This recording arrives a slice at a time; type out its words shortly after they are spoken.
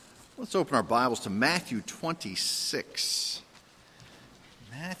Let's open our Bibles to Matthew 26.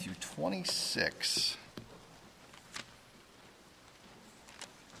 Matthew 26.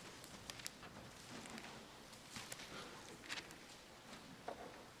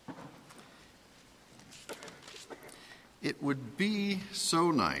 It would be so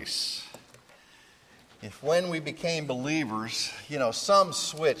nice if when we became believers, some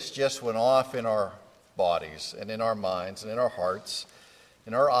switch just went off in our bodies and in our minds and in our hearts,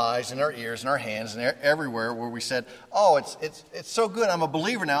 in our eyes, in our ears, in our hands, and everywhere where we said, oh, it's so good, I'm a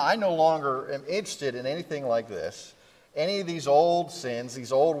believer now. I no longer am interested in anything like this, any of these old sins,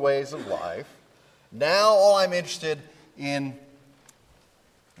 these old ways of life. Now all I'm interested in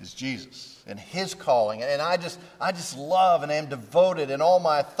is Jesus and His calling. And I just love and am devoted, and all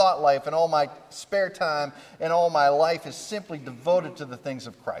my thought life and all my spare time and all my life is simply devoted to the things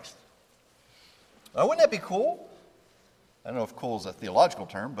of Christ. Now, wouldn't that be cool? I don't know if cool is a theological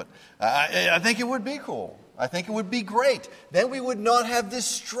term, but I think it would be cool. I think it would be great. Then we would not have this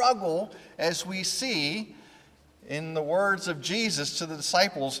struggle as we see in the words of Jesus to the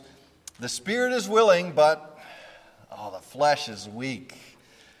disciples. The spirit is willing, but the flesh is weak.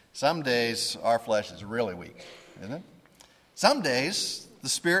 Some days our flesh is really weak, isn't it? Some days the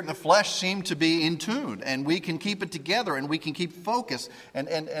spirit and the flesh seem to be in tune, and we can keep it together, and we can keep focus.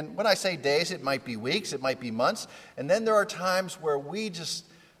 And when I say days, it might be weeks, it might be months. And then there are times where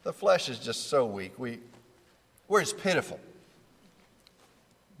the flesh is just so weak. We're just pitiful.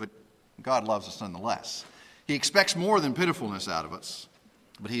 But God loves us nonetheless. He expects more than pitifulness out of us,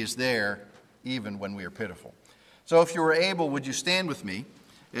 but He is there even when we are pitiful. So if you are able, would you stand with me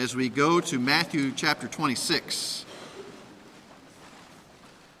as we go to Matthew chapter 26.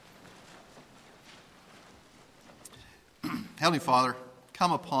 Heavenly Father,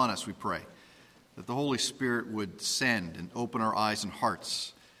 come upon us, we pray, that the Holy Spirit would send and open our eyes and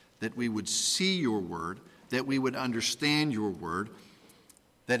hearts, that we would see your word, that we would understand your word,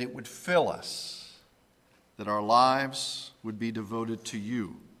 that it would fill us, that our lives would be devoted to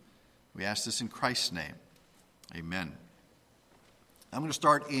you. We ask this in Christ's name. Amen. I'm going to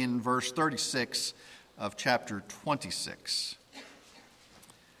start in verse 36 of chapter 26.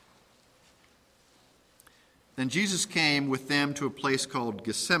 Then Jesus came with them to a place called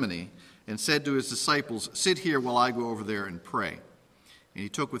Gethsemane and said to his disciples, "Sit here while I go over there and pray." And he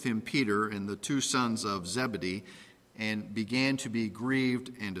took with him Peter and the two sons of Zebedee and began to be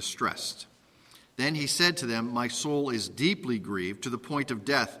grieved and distressed. Then he said to them, "My soul is deeply grieved to the point of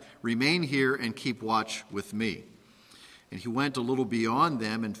death. Remain here and keep watch with me." And he went a little beyond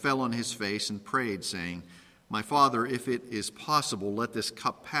them and fell on his face and prayed, saying, "My Father, if it is possible, let this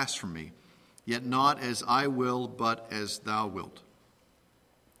cup pass from me. Yet not as I will, but as thou wilt."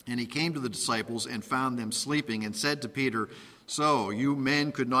 And he came to the disciples and found them sleeping and said to Peter, "So you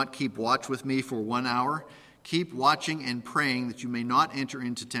men could not keep watch with me for 1 hour? Keep watching and praying that you may not enter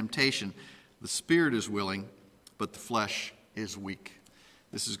into temptation. The spirit is willing, but the flesh is weak."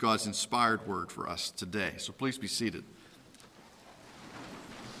 This is God's inspired word for us today. So please be seated.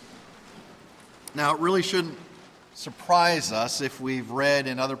 Now, it really shouldn't surprise us if we've read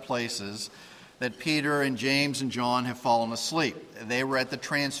in other places that Peter and James and John have fallen asleep. They were at the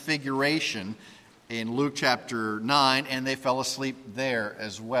Transfiguration in Luke chapter 9, and they fell asleep there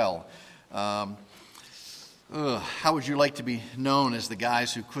as well. How would you like to be known as the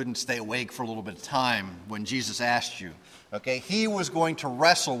guys who couldn't stay awake for a little bit of time when Jesus asked you? Okay, he was going to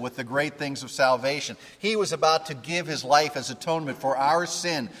wrestle with the great things of salvation. He was about to give his life as atonement for our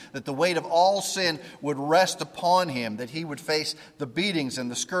sin, that the weight of all sin would rest upon him, that he would face the beatings and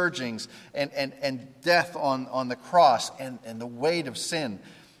the scourgings and death on the cross and the weight of sin.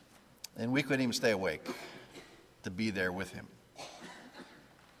 And we couldn't even stay awake to be there with him.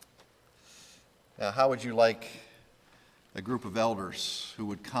 Now, how would you like a group of elders who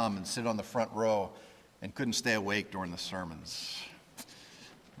would come and sit on the front row and couldn't stay awake during the sermons?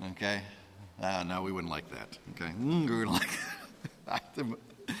 Okay? No, we wouldn't like that. Okay? We wouldn't like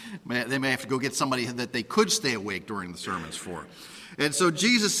that. They may have to go get somebody that they could stay awake during the sermons for. And so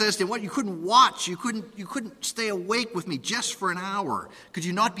Jesus says to him, "What? You couldn't watch? You couldn't stay awake with me just for an hour? Could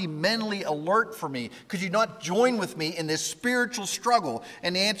you not be mentally alert for me? Could you not join with me in this spiritual struggle?"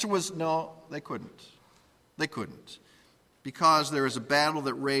 And the answer was no, they couldn't. They couldn't. Because there is a battle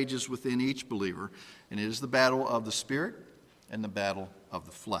that rages within each believer, and it is the battle of the spirit and the battle of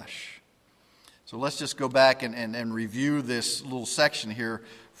the flesh. So let's just go back and review this little section here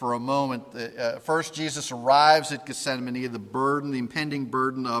for a moment. First, Jesus arrives at Gethsemane. The impending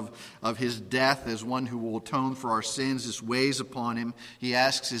burden of his death as one who will atone for our sins, just weighs upon him. He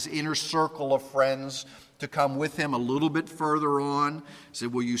asks his inner circle of friends to come with him a little bit further on. He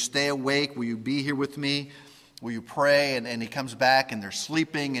said, will you stay awake? Will you be here with me? Will you pray? And he comes back and they're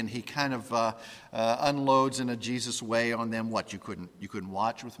sleeping, and he kind of unloads in a Jesus way on them. What, you couldn't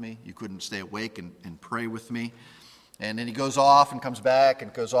watch with me? You couldn't stay awake and pray with me? And then he goes off and comes back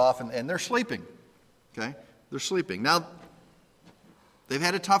and goes off, and they're sleeping. Okay? They're sleeping. Now, they've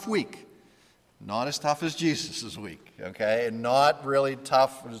had a tough week. Not as tough as Jesus' week, okay? And not really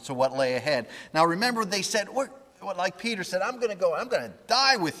tough to what lay ahead. Now, remember, they said, like Peter said, I'm going to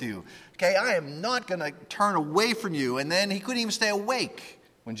die with you, okay? I am not going to turn away from you. And then he couldn't even stay awake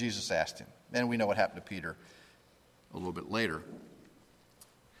when Jesus asked him. Then we know what happened to Peter a little bit later.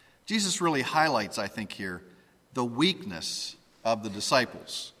 Jesus really highlights, I think, here, the weakness of the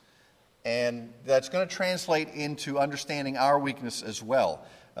disciples. And that's going to translate into understanding our weakness as well.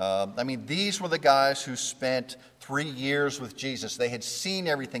 These were the guys who spent 3 years with Jesus. They had seen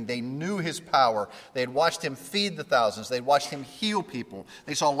everything. They knew his power. They had watched him feed the thousands. They had watched him heal people.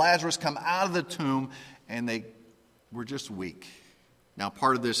 They saw Lazarus come out of the tomb, and they were just weak. Now,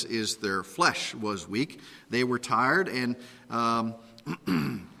 part of this is their flesh was weak. They were tired, and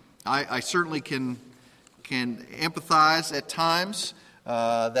I certainly can empathize at times.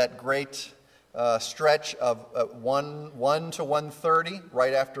 That great stretch of 1 to 1:30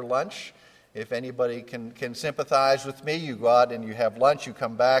 right after lunch. If anybody can sympathize with me, you go out and you have lunch, you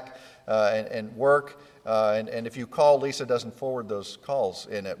come back and work. And if you call, Lisa doesn't forward those calls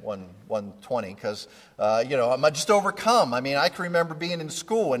in at 1:20 because, I'm just overcome. I can remember being in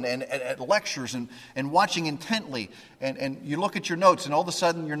school and at lectures and watching intently. And you look at your notes, and all of a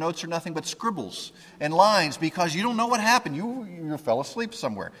sudden your notes are nothing but scribbles and lines because you don't know what happened. You fell asleep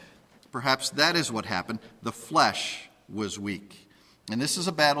somewhere. Perhaps that is what happened. The flesh was weak. And this is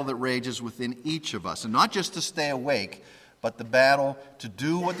a battle that rages within each of us. And not just to stay awake, but the battle to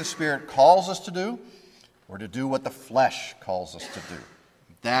do what the Spirit calls us to do or to do what the flesh calls us to do.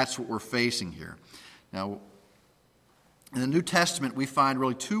 That's what we're facing here. Now, in the New Testament, we find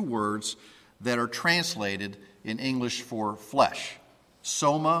really two words that are translated in English for flesh.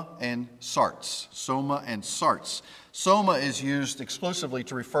 Soma and sarx. Soma and sarx. Soma is used exclusively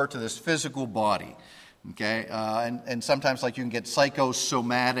to refer to this physical body. Okay, and sometimes like you can get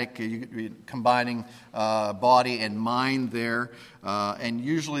psychosomatic, combining body and mind there. And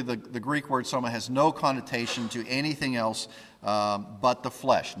usually the Greek word soma has no connotation to anything else but the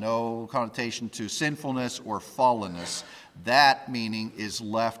flesh. No connotation to sinfulness or fallenness. That meaning is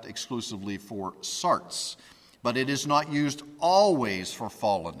left exclusively for sarx. But it is not used always for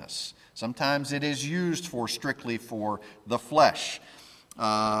fallenness. Sometimes it is used strictly for the flesh.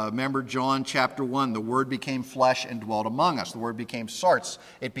 Remember John chapter 1, the Word became flesh and dwelt among us. The word became sarx.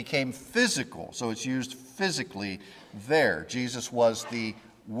 It became physical, so it's used physically there. Jesus was the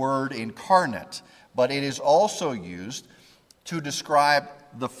Word incarnate. But it is also used to describe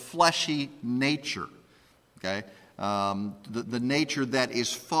the fleshy nature, okay? The nature that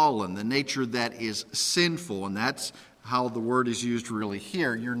is fallen, the nature that is sinful, and that's how the word is used really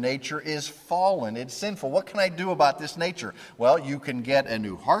here. Your nature is fallen, it's sinful. What can I do about this nature? Well, you can get a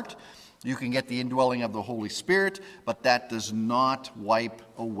new heart, you can get the indwelling of the Holy Spirit, but that does not wipe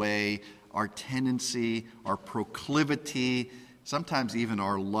away our tendency, our proclivity, sometimes even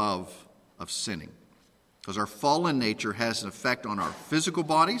our love of sinning. Because our fallen nature has an effect on our physical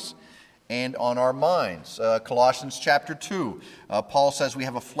bodies and on our minds. Colossians chapter 2, Paul says we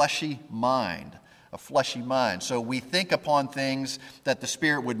have a fleshy mind. A fleshy mind. So we think upon things that the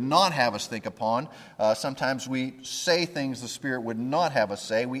Spirit would not have us think upon. Sometimes we say things the Spirit would not have us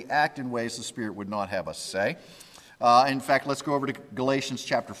say. We act in ways the Spirit would not have us say. In fact, let's go over to Galatians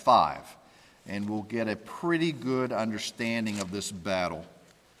chapter 5, and we'll get a pretty good understanding of this battle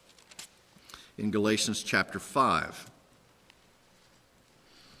in Galatians chapter 5.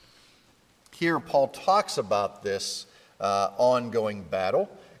 Here, Paul talks about this ongoing battle.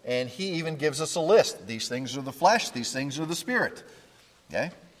 And he even gives us a list. These things are the flesh, these things are the Spirit.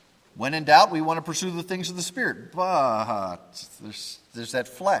 Okay? When in doubt, we want to pursue the things of the Spirit. But there's that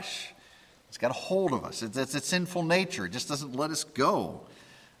flesh. It's got a hold of us. It's a sinful nature. It just doesn't let us go.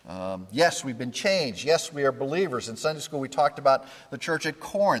 Yes, we've been changed. Yes, we are believers. In Sunday school, we talked about the church at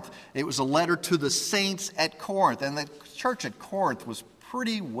Corinth. It was a letter to the saints at Corinth. And the church at Corinth was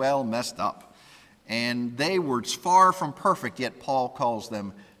pretty well messed up. And they were far from perfect, yet Paul calls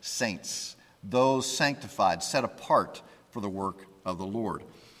them saints, those sanctified, set apart for the work of the Lord.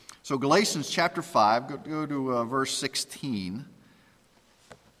 So Galatians chapter 5, go to verse 16.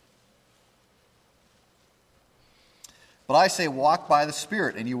 But I say, walk by the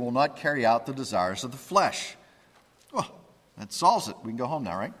Spirit, and you will not carry out the desires of the flesh. Oh, that solves it. We can go home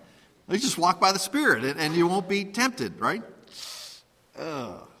now, right? You just walk by the Spirit and you won't be tempted, right?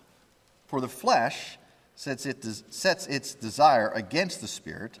 For the flesh sets its desire against the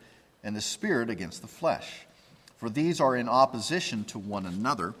Spirit, and the Spirit against the flesh. For these are in opposition to one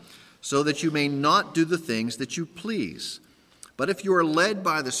another, so that you may not do the things that you please. But if you are led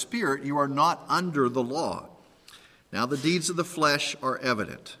by the Spirit, you are not under the law. Now the deeds of the flesh are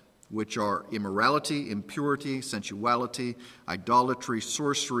evident, which are immorality, impurity, sensuality, idolatry,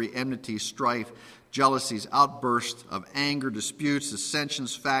 sorcery, enmity, strife, jealousies, outbursts of anger, disputes,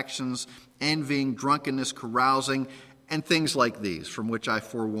 dissensions, factions, envying, drunkenness, carousing, and things like these, from which I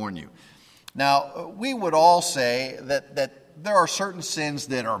forewarn you. Now, we would all say that there are certain sins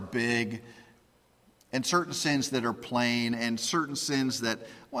that are big, and certain sins that are plain, and certain sins that,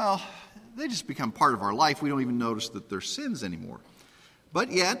 well, they just become part of our life. We don't even notice that they're sins anymore.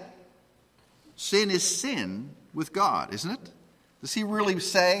 But yet, sin is sin with God, isn't it? Does he really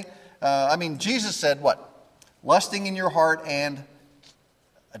say? Jesus said what? Lusting in your heart and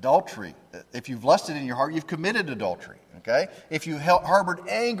adultery. If you've lusted in your heart, you've committed adultery. Okay? If you harbored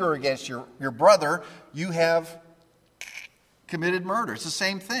anger against your brother, you have committed murder. It's the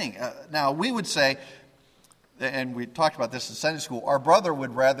same thing. Now, we would say, and we talked about this in Sunday school, our brother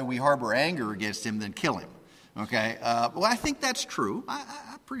would rather we harbor anger against him than kill him. Okay? Well, I think that's true.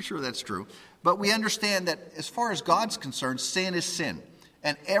 I'm pretty sure that's true. But we understand that as far as God's concerned, sin is sin.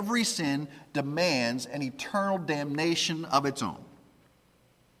 And every sin demands an eternal damnation of its own.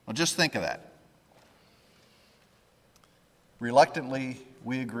 Well, just think of that. Reluctantly,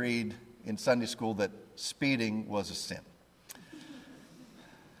 we agreed in Sunday school that speeding was a sin.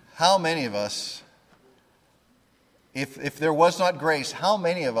 How many of us, if there was not grace, how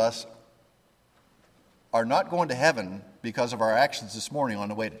many of us are not going to heaven because of our actions this morning on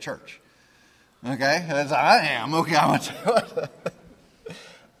the way to church? Okay? As I am. Okay, I want to.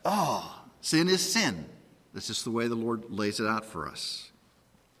 Sin is sin. That's just the way the Lord lays it out for us.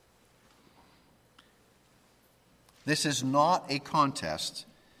 This is not a contest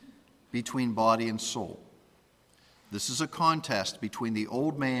between body and soul. This is a contest between the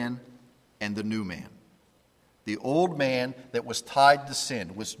old man and the new man. The old man that was tied to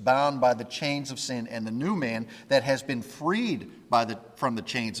sin, was bound by the chains of sin, and the new man that has been freed from the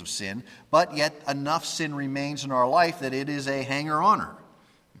chains of sin, but yet enough sin remains in our life that it is a hanger-oner.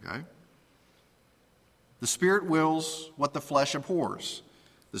 Okay? The Spirit wills what the flesh abhors.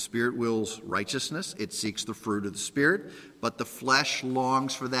 The Spirit wills righteousness. It seeks the fruit of the Spirit. But the flesh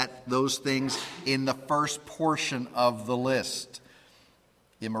longs for those things in the first portion of the list.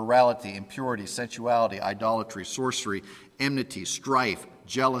 Immorality, impurity, sensuality, idolatry, sorcery, enmity, strife,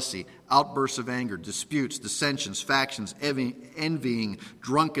 jealousy, outbursts of anger, disputes, dissensions, factions, envying,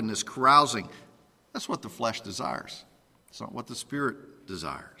 drunkenness, carousing. That's what the flesh desires. It's not what the Spirit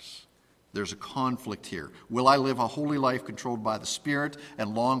desires. There's a conflict here. Will I live a holy life controlled by the Spirit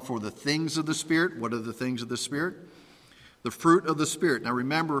and long for the things of the Spirit? What are the things of the Spirit? The fruit of the Spirit. Now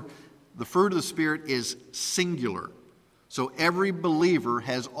remember, the fruit of the Spirit is singular. So every believer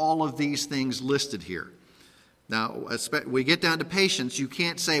has all of these things listed here. Now, we get down to patience. You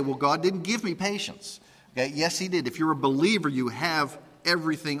can't say, well, God didn't give me patience. Okay? Yes, he did. If you're a believer, you have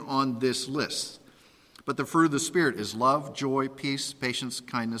everything on this list. But the fruit of the Spirit is love, joy, peace, patience,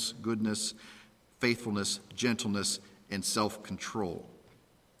 kindness, goodness, faithfulness, gentleness, and self-control.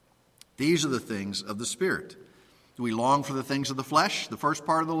 These are the things of the Spirit. Do we long for the things of the flesh, the first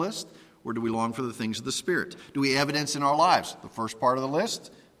part of the list, or do we long for the things of the Spirit? Do we evidence in our lives the first part of the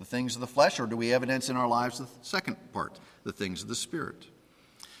list, the things of the flesh, or do we evidence in our lives the second part, the things of the Spirit?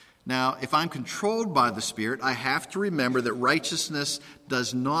 Now, if I'm controlled by the Spirit, I have to remember that righteousness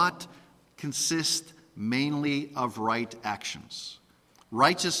does not consist mainly of right actions.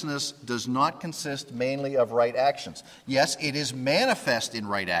 Righteousness does not consist mainly of right actions. Yes, it is manifest in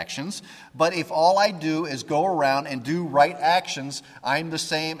right actions, but if all I do is go around and do right actions, I'm the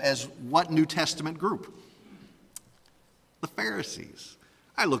same as what New Testament group? The Pharisees.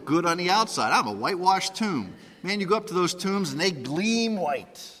 I look good on the outside. I'm a whitewashed tomb. Man, you go up to those tombs and they gleam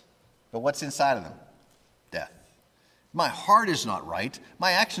white. But what's inside of them? Death. My heart is not right.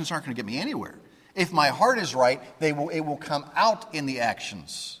 My actions aren't going to get me anywhere. If my heart is right, it will come out in the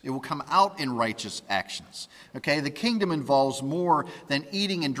actions. It will come out in righteous actions. Okay, the kingdom involves more than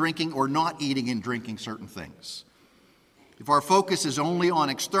eating and drinking or not eating and drinking certain things. If our focus is only on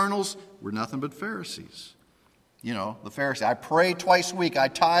externals, we're nothing but Pharisees. You know, the Pharisee, I pray twice a week, I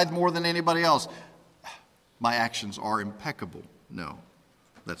tithe more than anybody else. My actions are impeccable. No,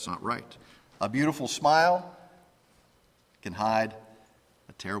 that's not right. A beautiful smile can hide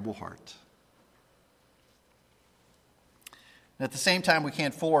a terrible heart. And at the same time, we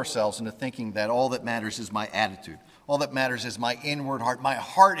can't fool ourselves into thinking that all that matters is my attitude. All that matters is my inward heart. My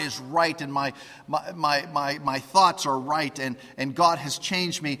heart is right, and my thoughts are right, and God has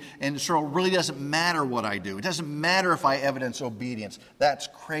changed me, and so it really doesn't matter what I do. It doesn't matter if I evidence obedience. That's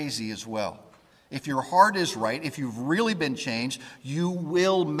crazy as well. If your heart is right, if you've really been changed, you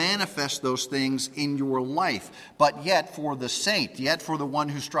will manifest those things in your life. But yet for the saint, yet for the one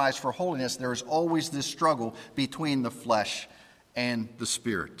who strives for holiness, there is always this struggle between the flesh and the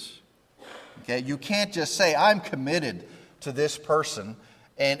Spirit. Okay, you can't just say, I'm committed to this person,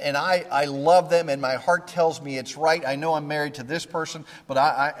 and I love them, and my heart tells me it's right. I know I'm married to this person,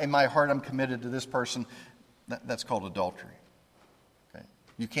 but in my heart I'm committed to this person. That's called adultery. Okay?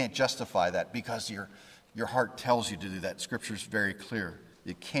 You can't justify that because your heart tells you to do that. Scripture is very clear.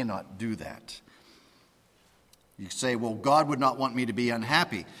 You cannot do that. You say, well, God would not want me to be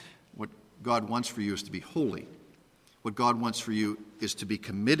unhappy. What God wants for you is to be holy. What God wants for you is to be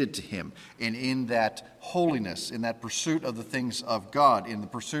committed to Him. And in that holiness, in that pursuit of the things of God, in the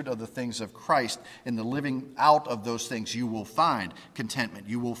pursuit of the things of Christ, in the living out of those things, you will find contentment.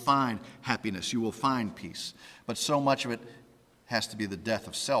 You will find happiness. You will find peace. But so much of it has to be the death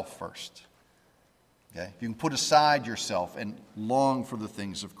of self first. Okay? If you can put aside yourself and long for the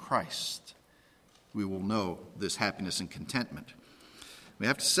things of Christ, we will know this happiness and contentment. We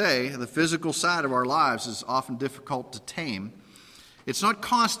have to say the physical side of our lives is often difficult to tame. It's not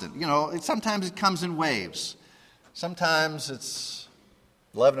constant. Sometimes it comes in waves. Sometimes it's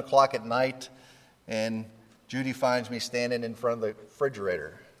 11 o'clock at night and Judy finds me standing in front of the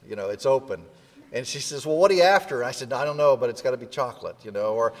refrigerator. It's open. And she says, well, what are you after? I said, I don't know, but it's got to be chocolate,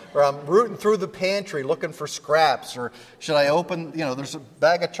 Or I'm rooting through the pantry looking for scraps. Or should I open, there's a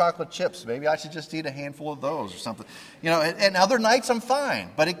bag of chocolate chips. Maybe I should just eat a handful of those or something. And other nights I'm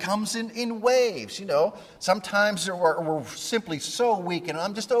fine. But it comes in waves, Sometimes we're simply so weak and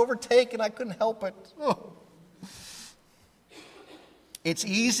I'm just overtaken. I couldn't help it. Oh. It's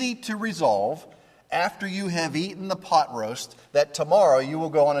easy to resolve after you have eaten the pot roast that tomorrow you will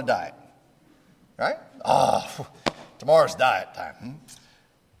go on a diet. Right? Tomorrow's diet time.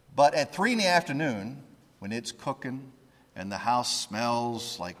 But at 3 p.m, when it's cooking and the house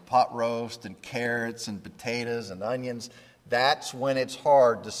smells like pot roast and carrots and potatoes and onions, that's when it's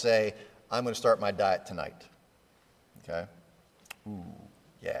hard to say, I'm going to start my diet tonight. Okay? Ooh,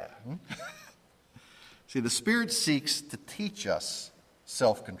 yeah. See, the Spirit seeks to teach us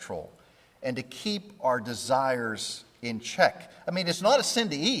self-control and to keep our desires in check. I mean, it's not a sin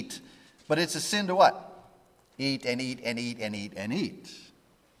to eat. But it's a sin to what? Eat and eat and eat and eat and eat.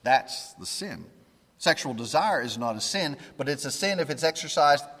 That's the sin. Sexual desire is not a sin, but it's a sin if it's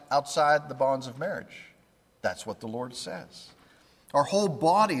exercised outside the bonds of marriage. That's what the Lord says. Our whole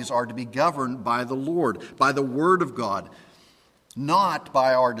bodies are to be governed by the Lord, by the Word of God, not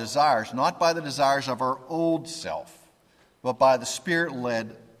by our desires, not by the desires of our old self, but by the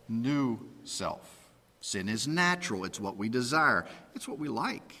Spirit-led new self. Sin is natural. It's what we desire. It's what we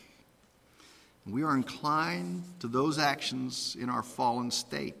like. We are inclined to those actions in our fallen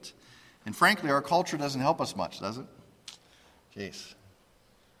state. And frankly, our culture doesn't help us much, does it? Jeez.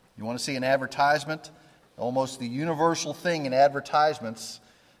 You want to see an advertisement? Almost the universal thing in advertisements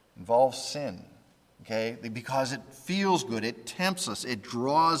involves sin. Okay? Because it feels good. It tempts us. It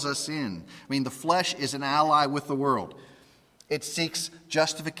draws us in. I mean, the flesh is an ally with the world. It seeks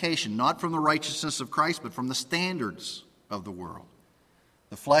justification, not from the righteousness of Christ, but from the standards of the world.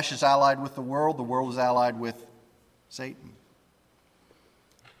 The flesh is allied with the world is allied with Satan.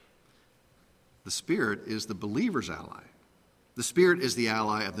 The Spirit is the believer's ally. The Spirit is the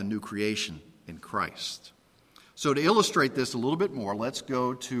ally of the new creation in Christ. So to illustrate this a little bit more, let's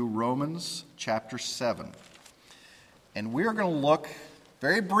go to Romans chapter 7. And we're going to look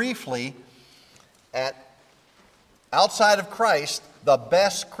very briefly at, outside of Christ, the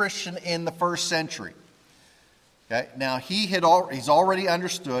best Christian in the first century. Okay? Now, he's already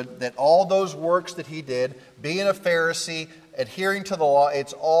understood that all those works that he did, being a Pharisee, adhering to the law,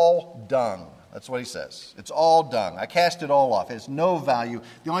 it's all dung. That's what he says. It's all dung. I cast it all off. It has no value.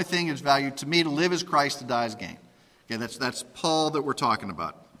 The only thing is value to me, to live is Christ, to die is gain. Okay, that's Paul that we're talking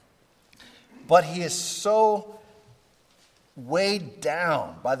about. But he is so weighed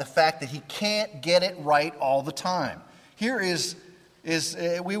down by the fact that he can't get it right all the time. Here is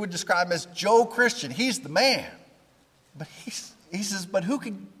we would describe him as Joe Christian. He's the man. But he says, but who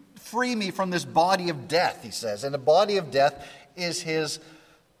can free me from this body of death, he says. And the body of death is his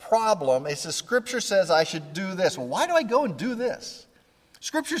problem. It's the Scripture says I should do this. Well, why do I go and do this?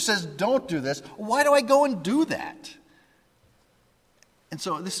 Scripture says don't do this. Why do I go and do that? And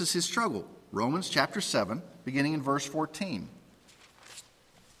so this is his struggle. Romans chapter 7, beginning in verse 14.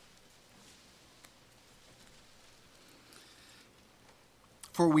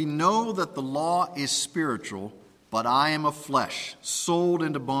 For we know that the law is spiritual, but I am of flesh, sold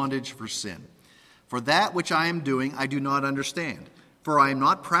into bondage for sin. For that which I am doing I do not understand. For I am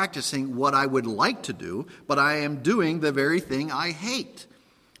not practicing what I would like to do, but I am doing the very thing I hate.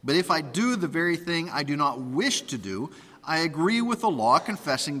 But if I do the very thing I do not wish to do, I agree with the law,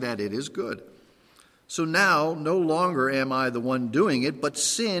 confessing that it is good. So now no longer am I the one doing it, but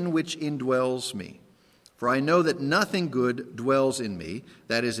sin which indwells me. For I know that nothing good dwells in me,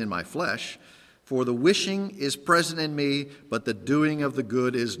 that is, in my flesh. For the wishing is present in me, but the doing of the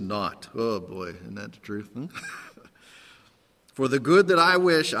good is not. Oh boy, isn't that the truth? For the good that I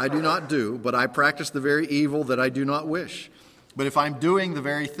wish I do not do, but I practice the very evil that I do not wish. But if I'm doing the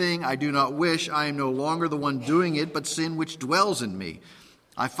very thing I do not wish, I am no longer the one doing it, but sin which dwells in me.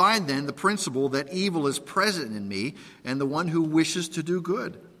 I find then the principle that evil is present in me, and the one who wishes to do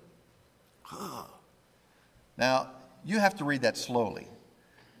good. Now, you have to read that slowly,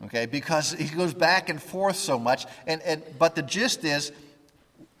 okay? Because he goes back and forth so much. But the gist is,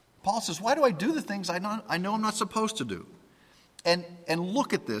 Paul says, why do I do the things I know I'm not supposed to do? And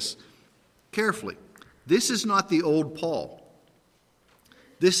look at this carefully. This is not the old Paul.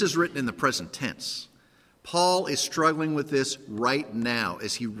 This is written in the present tense. Paul is struggling with this right now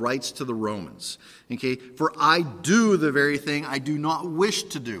as he writes to the Romans. Okay? For I do the very thing I do not wish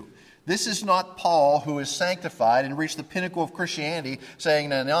to do. This is not Paul, who is sanctified and reached the pinnacle of Christianity, saying,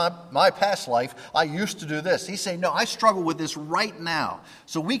 no, my past life, I used to do this. He's saying, no, I struggle with this right now.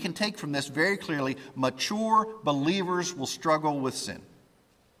 So we can take from this very clearly, mature believers will struggle with sin.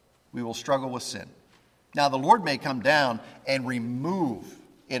 We will struggle with sin. Now, the Lord may come down and remove,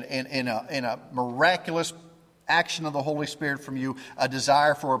 in a miraculous action of the Holy Spirit from you, a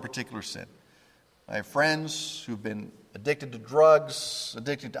desire for a particular sin. I have friends who've been addicted to drugs,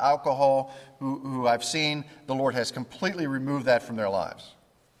 addicted to alcohol, who I've seen, the Lord has completely removed that from their lives.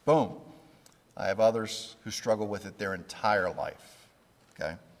 Boom. I have others who struggle with it their entire life.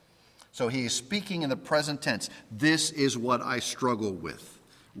 Okay? So he is speaking in the present tense. This is what I struggle with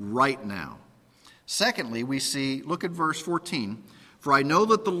right now. Secondly, we see, look at verse 14. For I know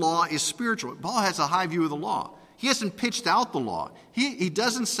that the law is spiritual. Paul has a high view of the law. He hasn't pitched out the law. He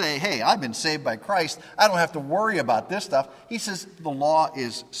doesn't say, hey, I've been saved by Christ. I don't have to worry about this stuff. He says the law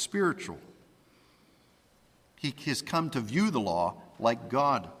is spiritual. He has come to view the law like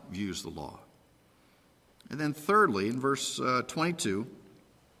God views the law. And then thirdly, in verse 22,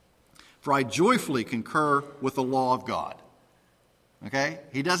 for I joyfully concur with the law of God. Okay?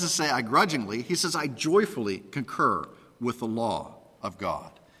 He doesn't say I grudgingly. He says I joyfully concur with the law of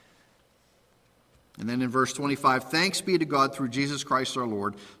God. And then in verse 25, thanks be to God through Jesus Christ our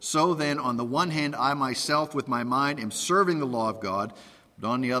Lord. So then, on the one hand, I myself with my mind am serving the law of God, but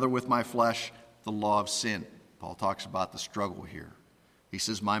on the other with my flesh, the law of sin. Paul talks about the struggle here. He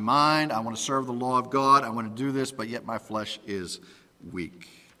says, my mind, I want to serve the law of God. I want to do this, but yet my flesh is weak.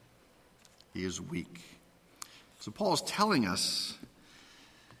 He is weak. So Paul is telling us,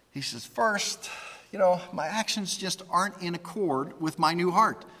 he says, first, my actions just aren't in accord with my new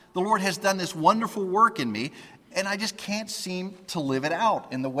heart. The Lord has done this wonderful work in me, and I just can't seem to live it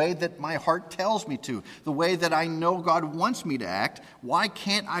out in the way that my heart tells me to, the way that I know God wants me to act. Why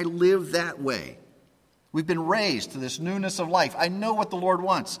can't I live that way? We've been raised to this newness of life. I know what the Lord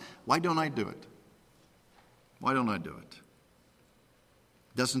wants. Why don't I do it? Why don't I do it?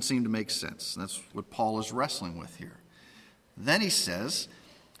 Doesn't seem to make sense. That's what Paul is wrestling with here. Then he says,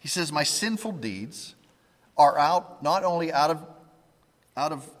 my sinful deeds are not only out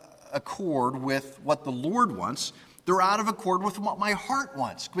of accord with what the Lord wants, they're out of accord with what my heart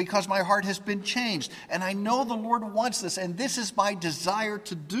wants, because my heart has been changed. And I know the Lord wants this, and this is my desire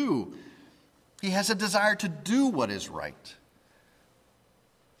to do. He has a desire to do what is right.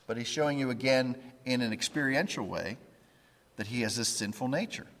 But he's showing you again in an experiential way that he has this sinful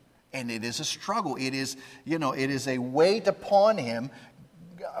nature. And it is a struggle. It is a weight upon him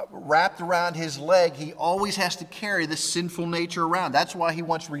wrapped around his leg. He always has to carry this sinful nature around. That's why he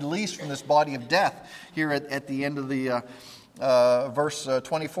wants released from this body of death here at the end of the verse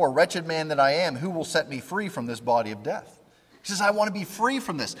 24. Wretched man that I am, who will set me free from this body of death? He says, I want to be free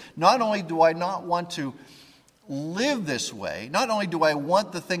from this. Not only do I not want to live this way, not only do I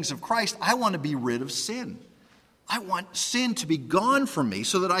want the things of Christ, I want to be rid of sin. I want sin to be gone from me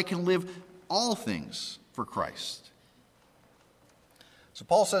so that I can live all things for Christ. So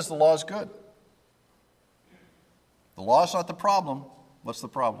Paul says the law is good. The law is not the problem. What's the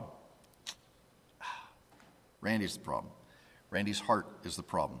problem? Randy's the problem. Randy's heart is the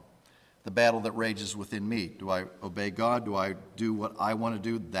problem. The battle that rages within me. Do I obey God? Do I do what I want to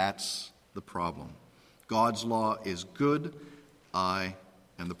do? That's the problem. God's law is good. I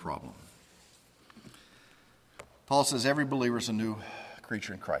and the problem. Paul says every believer is a new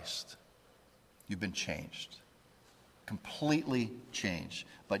creature in Christ. You've been changed, completely changed.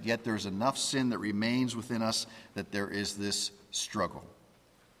 But yet there's enough sin that remains within us that there is this struggle.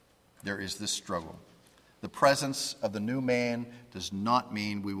 There is this struggle. The presence of the new man does not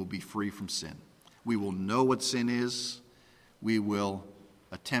mean we will be free from sin. We will know what sin is. We will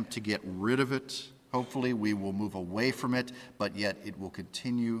attempt to get rid of it. Hopefully we will move away from it, but yet it will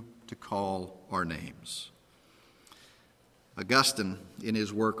continue to call our names. Augustine, in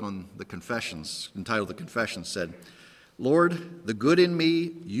his work on the Confessions, entitled The Confessions, said, "Lord, the good in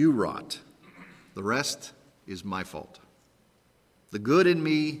me you wrought. The rest is my fault. The good in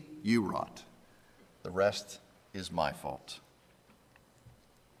me you wrought. The rest is my fault."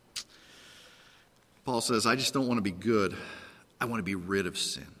 Paul says, I just don't want to be good. I want to be rid of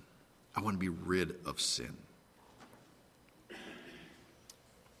sin. I want to be rid of sin.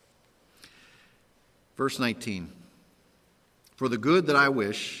 Verse 19. For the good that I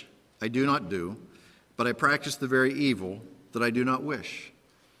wish, I do not do, but I practice the very evil that I do not wish.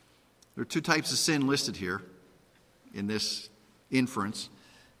 There are two types of sin listed here in this inference: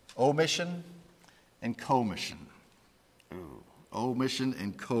 omission and commission. Ooh, omission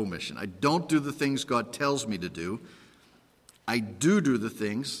and commission. I don't do the things God tells me to do. I do the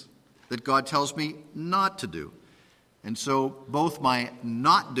things that God tells me not to do. And so both my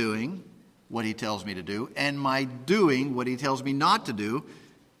not doing what he tells me to do and my doing what he tells me not to do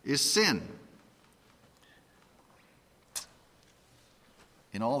is sin.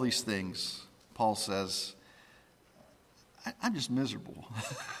 In all these things, Paul says, I'm just miserable.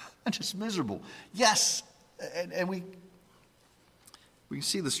 I'm just miserable. Yes, and we can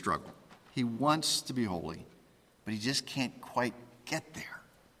see the struggle. He wants to be holy, but he just can't quite get there.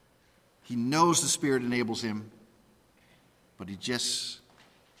 He knows the Spirit enables him, but he just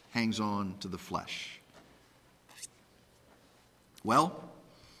hangs on to the flesh. Well,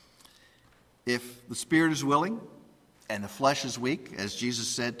 if the Spirit is willing and the flesh is weak, as Jesus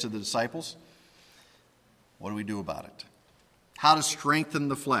said to the disciples, what do we do about it? How to strengthen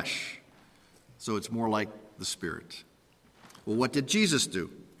the flesh so it's more like the Spirit. Well, what did Jesus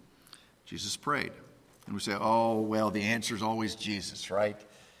do? Jesus prayed. And we say, oh, well, the answer is always Jesus, right?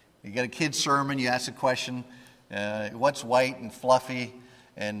 You get a kid's sermon, you ask a question, what's white and fluffy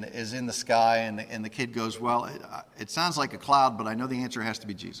and is in the sky? And the kid goes, well, it sounds like a cloud, but I know the answer has to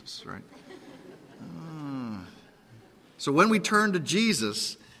be Jesus, right? So when we turn to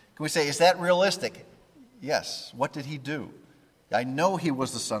Jesus, can we say, is that realistic? Yes. What did he do? I know he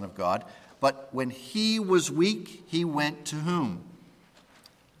was the Son of God, but when he was weak, he went to whom?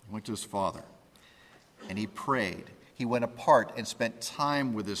 He went to his Father, and he prayed. He went apart and spent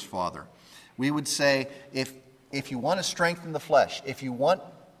time with his Father. We would say, if you want to strengthen the flesh, if you want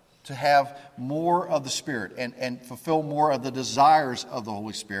to have more of the Spirit and fulfill more of the desires of the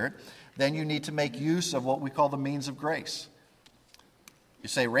Holy Spirit, then you need to make use of what we call the means of grace. You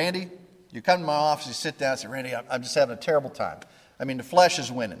say, Randy, you come to my office, you sit down and say, Randy, I'm just having a terrible time. I mean, the flesh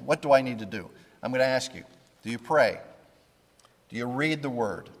is winning. What do I need to do? I'm going to ask you, do you pray? Do you read the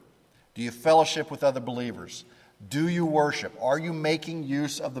Word? Do you fellowship with other believers? Do you worship? Are you making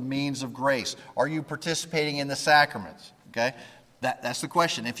use of the means of grace? Are you participating in the sacraments? Okay, that's the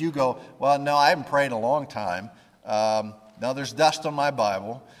question. If you go, well, no, I haven't prayed in a long time. No, there's dust on my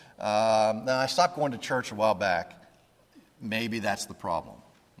Bible. No, I stopped going to church a while back. Maybe that's the problem.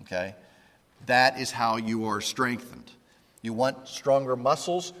 Okay, that is how you are strengthened. You want stronger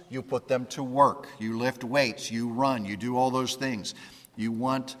muscles, you put them to work. You lift weights, you run, you do all those things. You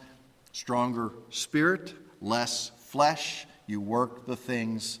want stronger spirit, less flesh, you work the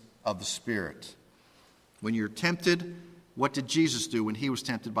things of the Spirit. When you're tempted, what did Jesus do when he was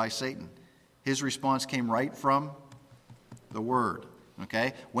tempted by Satan? His response came right from the Word.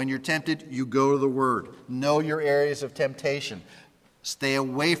 Okay? When you're tempted, you go to the Word. Know your areas of temptation. Stay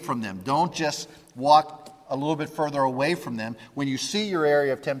away from them. Don't just walk a little bit further away from them. When you see your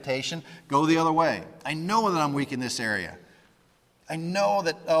area of temptation, go the other way. I know that I'm weak in this area. I know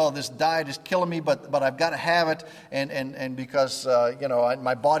that, this diet is killing me, but I've got to have it, and because,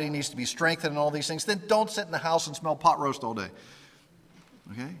 my body needs to be strengthened and all these things, then don't sit in the house and smell pot roast all day.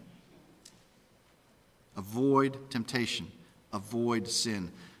 Okay? Avoid temptation. Avoid sin.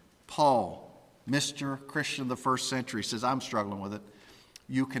 Paul, Mr. Christian of the first century, says, I'm struggling with it.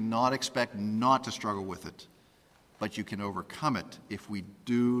 You cannot expect not to struggle with it, but you can overcome it if we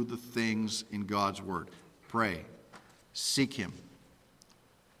do the things in God's Word. Pray. Seek Him.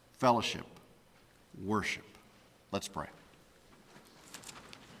 Fellowship. Worship. Let's pray.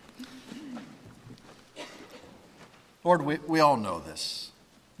 Lord, we all know this.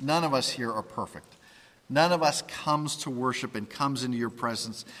 None of us here are perfect. None of us comes to worship and comes into your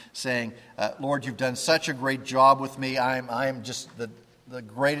presence saying, Lord, you've done such a great job with me. I am just the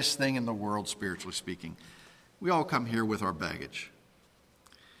greatest thing in the world, spiritually speaking. We all come here with our baggage.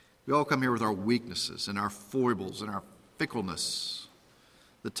 We all come here with our weaknesses and our foibles and our fickleness.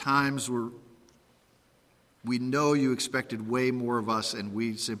 The times where we know you expected way more of us and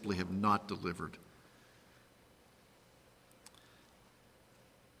we simply have not delivered.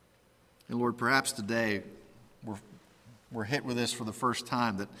 And Lord, perhaps today we're hit with this for the first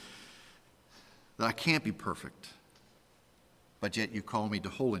time, that I can't be perfect, but yet you call me to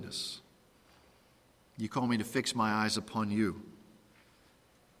holiness. You call me to fix my eyes upon you.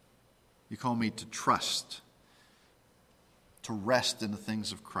 You call me to trust, to rest in the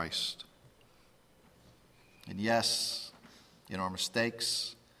things of Christ. And yes, in our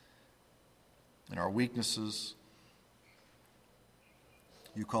mistakes, in our weaknesses,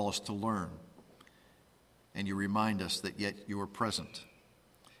 you call us to learn, and you remind us that yet you are present.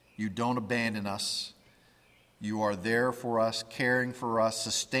 You don't abandon us. You are there for us, caring for us,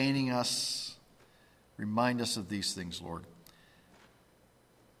 sustaining us. Remind us of these things, Lord,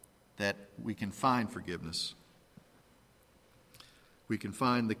 that we can find forgiveness. We can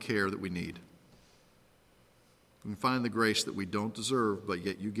find the care that we need. We can find the grace that we don't deserve, but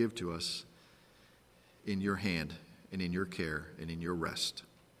yet you give to us in your hand and in your care and in your rest.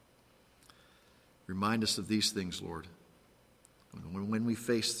 Remind us of these things, Lord. When we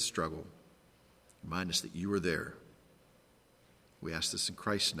face the struggle, remind us that you are there. We ask this in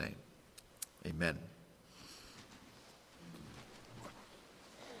Christ's name. Amen.